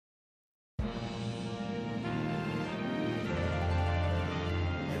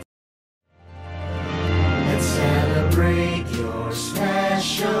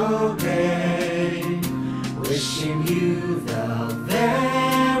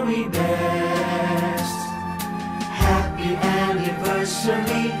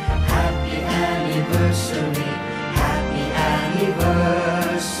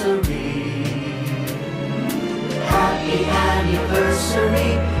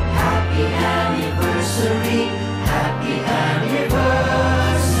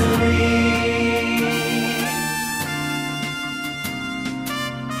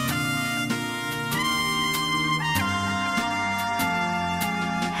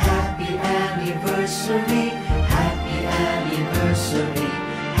anniversary, happy anniversary,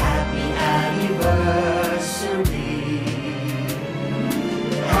 happy anniversary.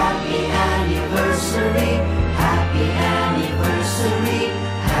 Happy anniversary, happy anniversary,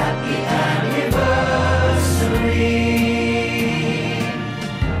 happy anniversary.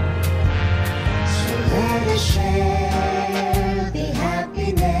 So let us share the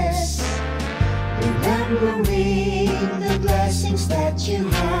happiness, remembering the blessings that you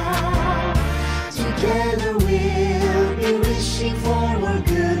have. Together we'll be wishing for more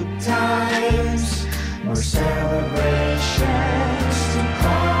good times, more celebrations to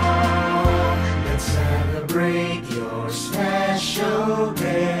come. Let's celebrate your special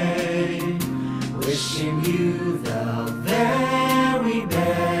day, wishing you the very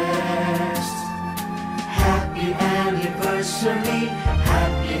best. Happy anniversary,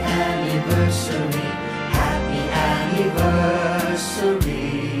 happy anniversary, happy anniversary.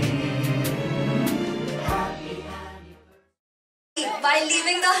 While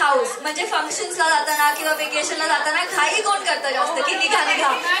leaving the house, म्हणजे functions ला जाताना किंवा vacation ला जाताना घाई कोण करतं जास्त की निघा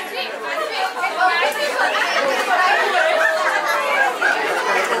निघा?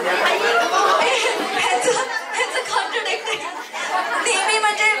 ह्याचं contradicting. नेहमी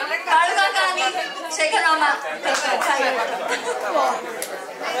म्हणजे बाळकाका आणि शेखर मामा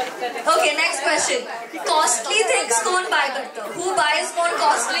Okay, next question. Costly things कोण buy करतं? Who buys more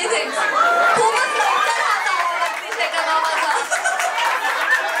costly things? खूपच लवकर हात आला लागते Shekhar मामाचा.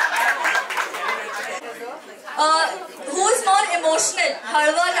 Who is more emotional?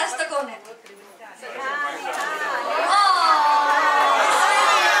 हळवा जास्त कोण आहे?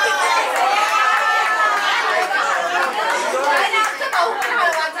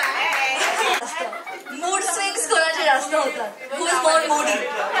 Mood swings कोणाचे जास्त होतात? Who is more moody?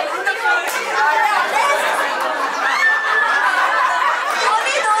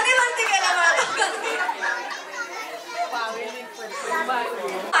 दोन्ही वरती गेला मला.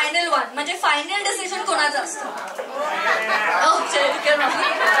 Final one म्हणजे फायनल डिसिजन कोणाचं असतं?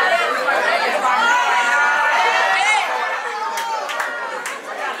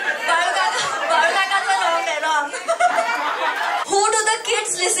 Who do the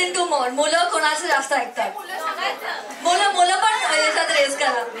kids listen to more? मुलं कोणाचं जास्त ऐकतात? मुलं पण याच्यात रेस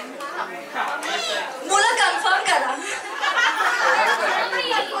करा. मुलं कन्फर्म करा.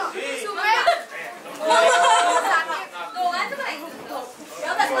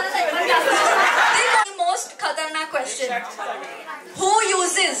 Most खतरनाक question. Who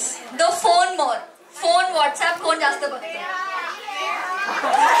uses the phone more? Phone, WhatsApp कोण जास्त बघतं?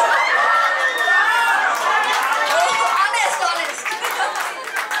 Honest.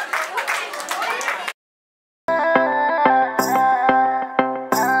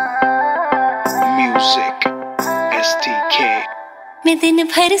 Music, STK. मैं दिन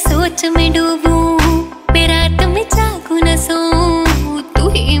भर सोच में डूबूं, मैं रात में जागूं न सोऊं, तू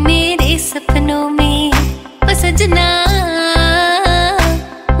ही मेरे सपनों में ओ सजना.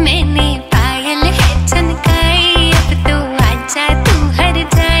 मैंने पायल है चमकाई, अब तो आजा तू हर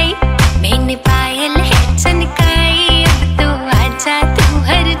जाए. मैंने पायल है चमकाई, अब तो आजा तू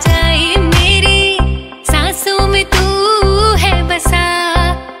हर जाए. मेरी सांसों में तू है बसा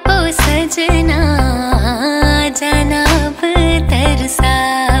ओ सजना, जाना अब तरसा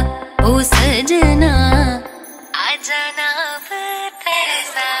ओ सजना, आ जाना अब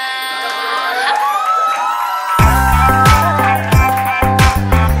तरसा.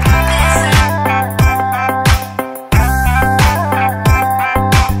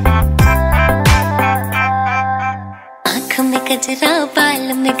 आँख में गजरा, बाल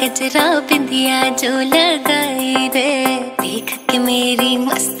में गजरा, बिंदिया जो लगाई रे, देख के मेरी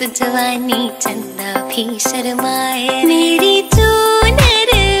मस्त जवानी चंदा भी शर्माए. मेरी चूनर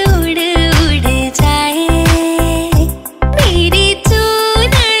उड़ उड़ जाए, मेरी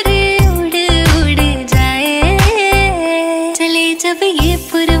चूनर उड़ उड़ जाए. चले जब ये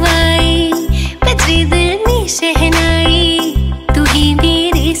पुरवाई, बजे दिल में शहनाई, तू ही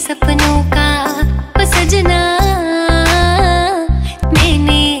मेरे सपनों का ओ सजना.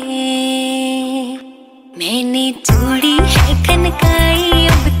 मैंने चूड़ी है खनकाई,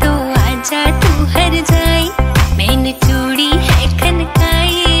 अब तो आजा तू हर जाए. मैंने चूड़ी है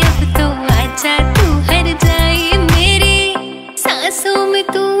खनकाई, अब तो आजा तू हर जाए. मेरी सांसों में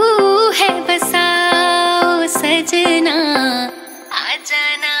तू है बसा ओ सजना, आ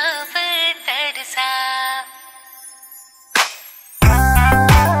जाना अब तरसा.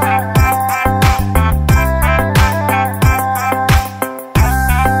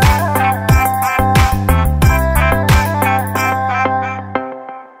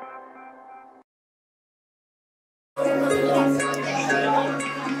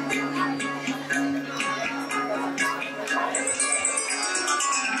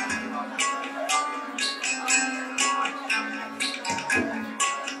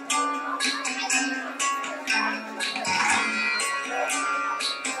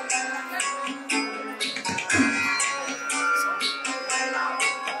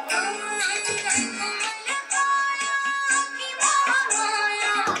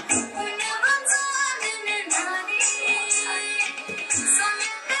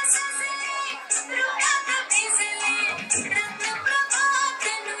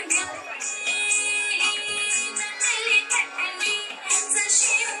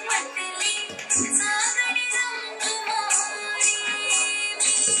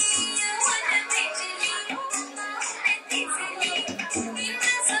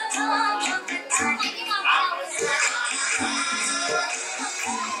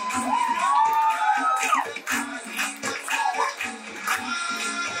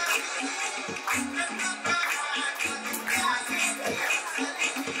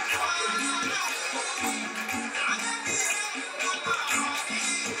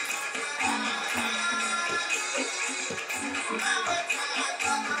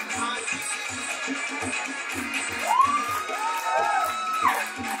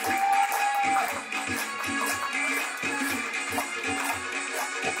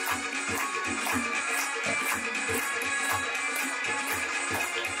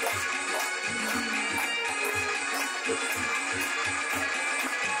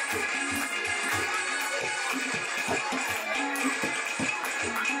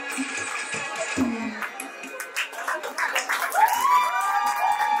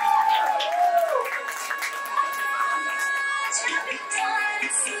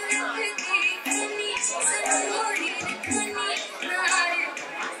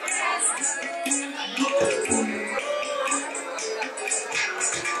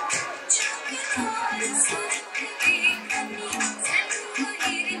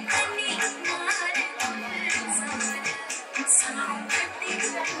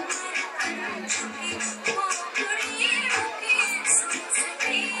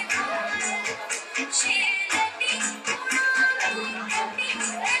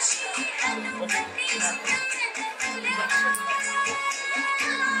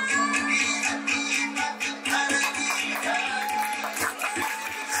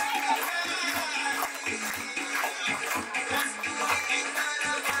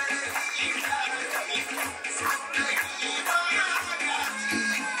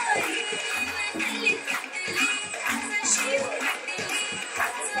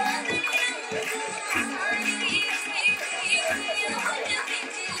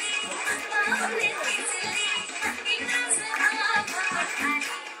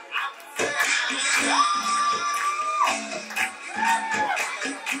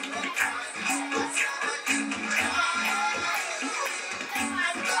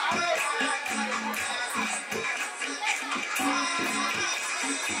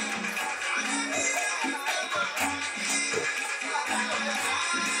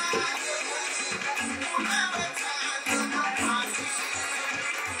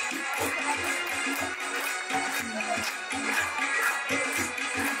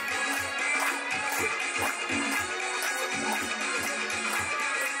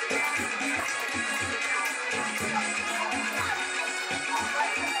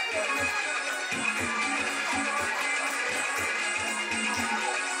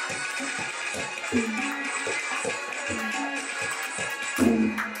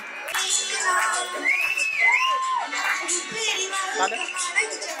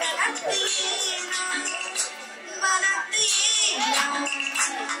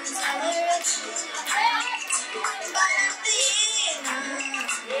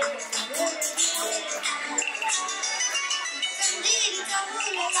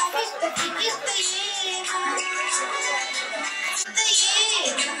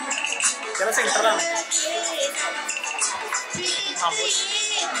 चलो से इंटर हाँ बोल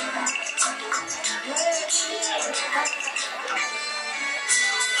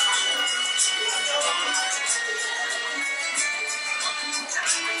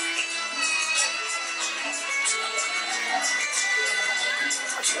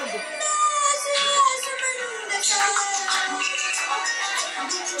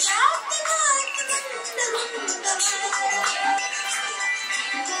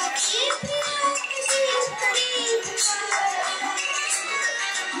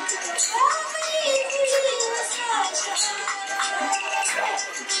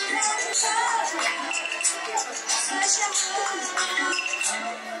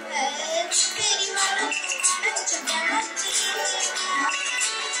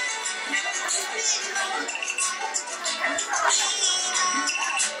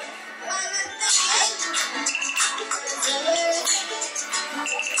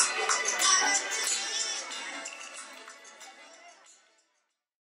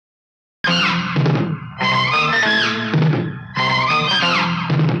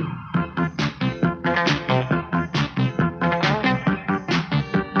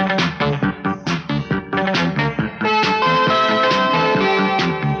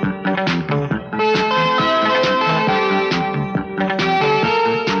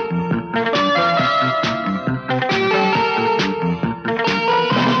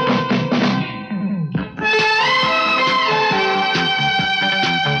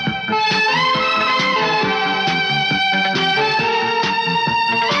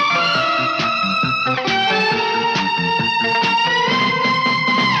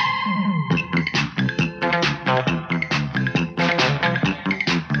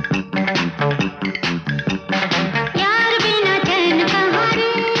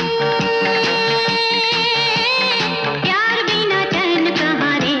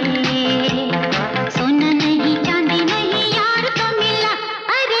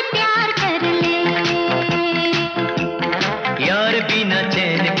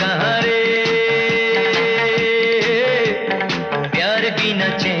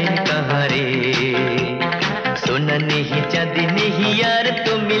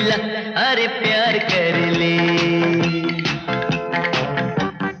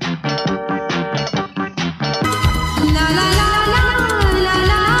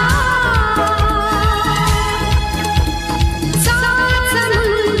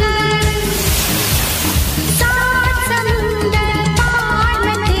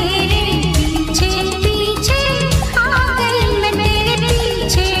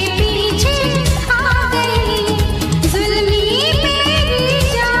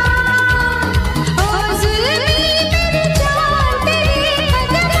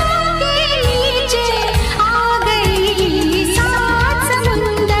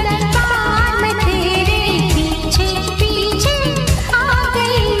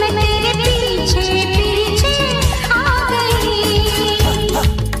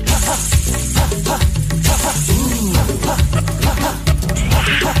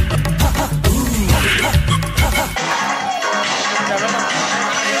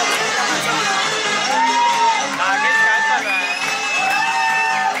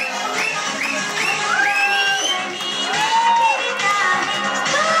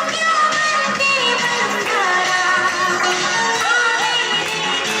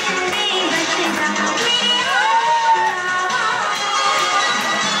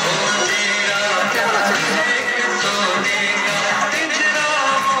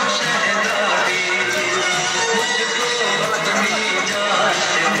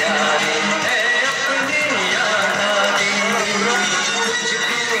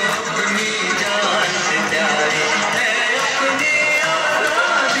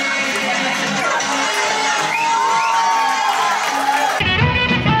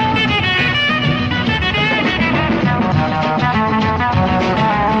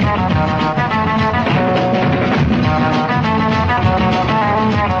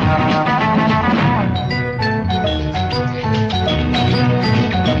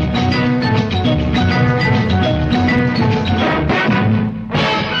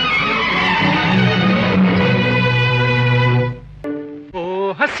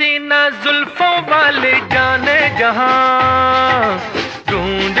हसीना जुल्फों वाले जाने जहां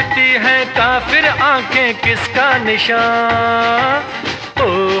ढूंढती है का काफिर आंखें किसका निशान, ओ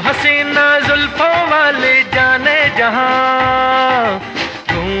हसीना जुल्फों वाले जाने जहां,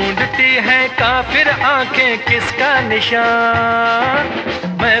 ढूंढती है काफिर आंखें किसका निशान।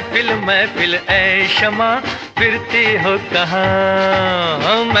 महफिल महफिल ऐ शमा फिरती हो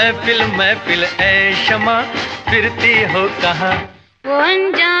कहाँ, महफिल महफिल ऐ शमा फिरती हो कहाँ। वो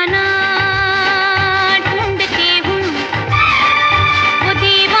अनजाना ढूंढती हूँ, वो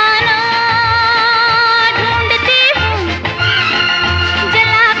दीवाना ढूंढती हूँ,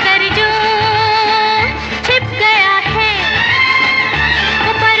 जला कर जो छिप गया है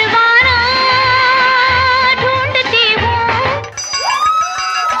वो परवाना ढूंढती हूँ।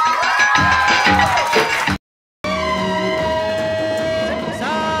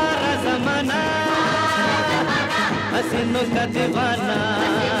 सारा ज़माना हसीनों का दीवाना,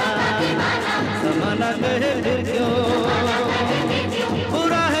 ज़माना कहे फिर क्यों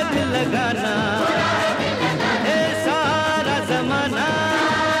बुरा है दिल लगाना। ए सारा ज़माना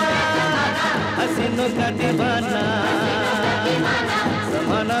हसीनों का दीवाना,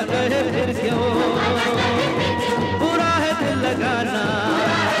 ज़माना कहे फिर क्यों बुरा है दिल लगाना।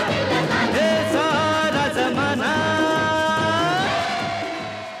 ए सारा ज़माना।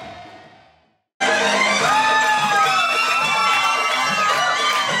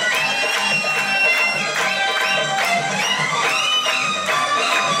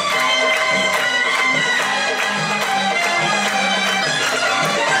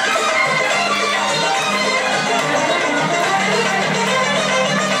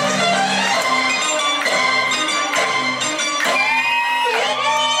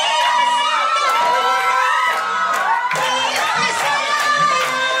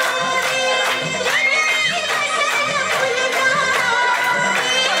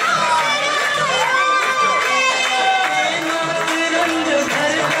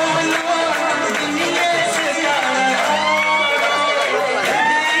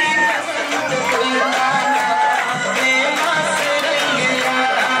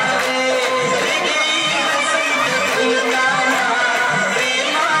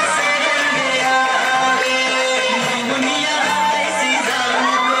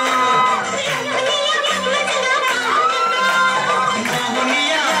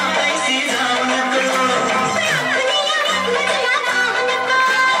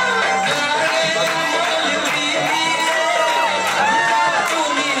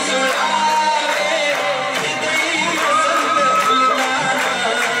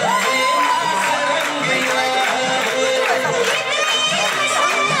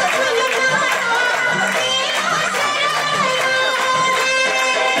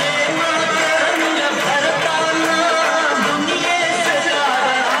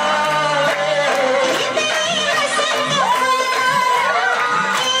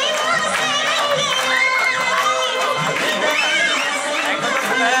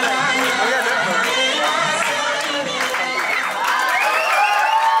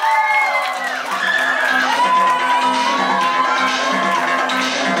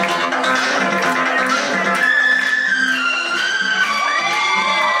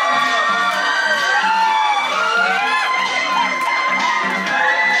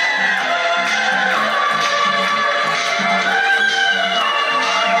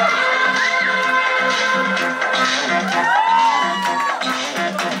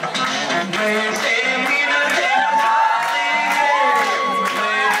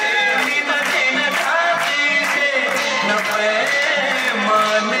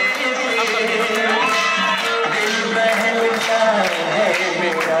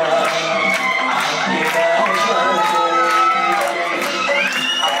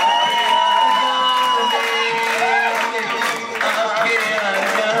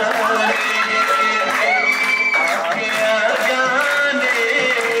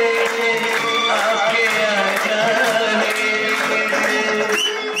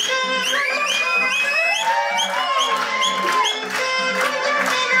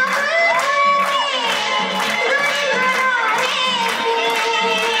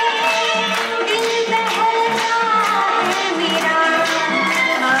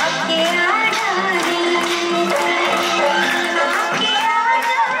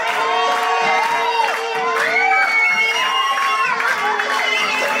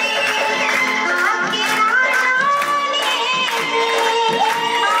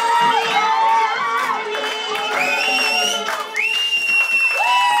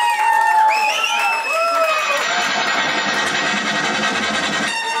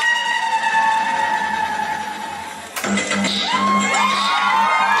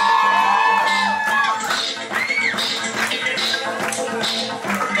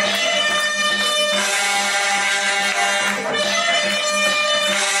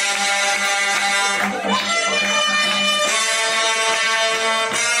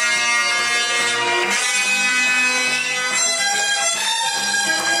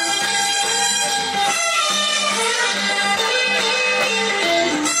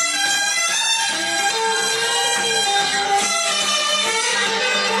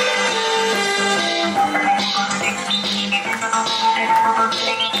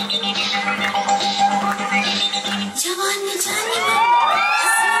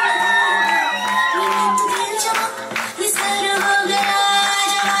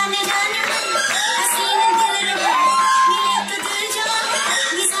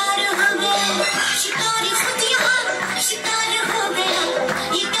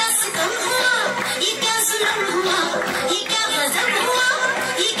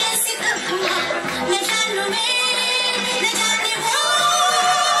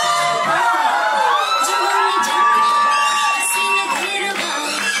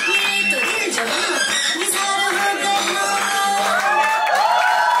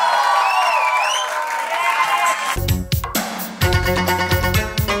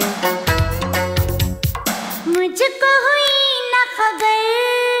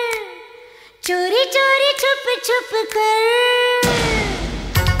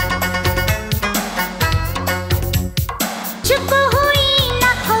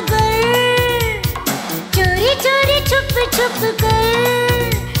 छुप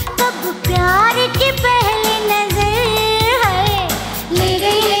कर कब प्यार की पहली नजर है। ले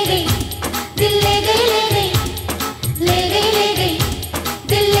गई दिल ले गई ले गई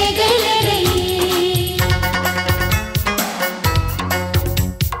दिल ले गई।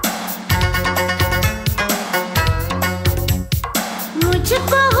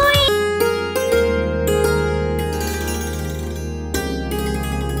 मुझको हुई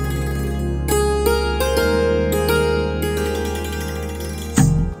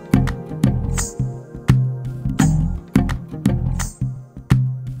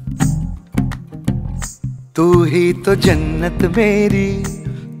तू ही तो जन्नत मेरी,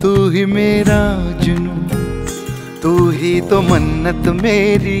 तू ही मेरा जुनून, तू ही तो मन्नत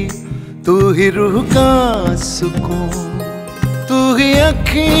मेरी, तू ही रूह का सुकून, तू ही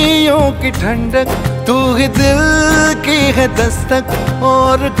अखियों की ठंडक, तू ही दिल की है दस्तक।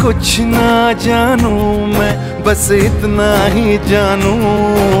 और कुछ ना जानू मैं, बस इतना ही जानू,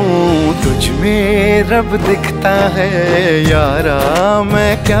 तुझ में रब दिखता है यारा,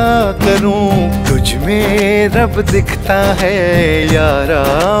 मैं क्या करूं। तुझ में रब दिखता है यारा,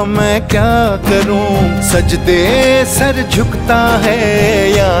 मैं क्या करूं। सजदे सर झुकता है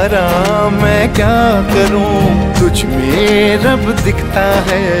यारा, मैं क्या करूं। तुझ में रब दिखता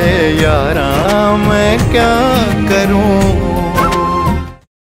है यारा, मैं क्या करूं।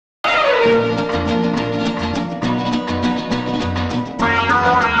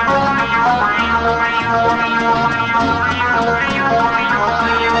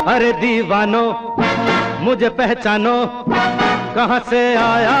 अरे दीवानो मुझे पहचानो, कहाँ से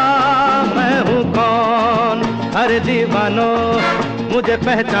आया मैं हूँ कौन। अरे दीवानो मुझे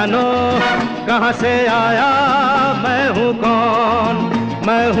पहचानो, कहाँ से आया मैं हूँ कौन।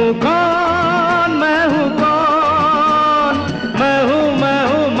 मैं हूँ कौन।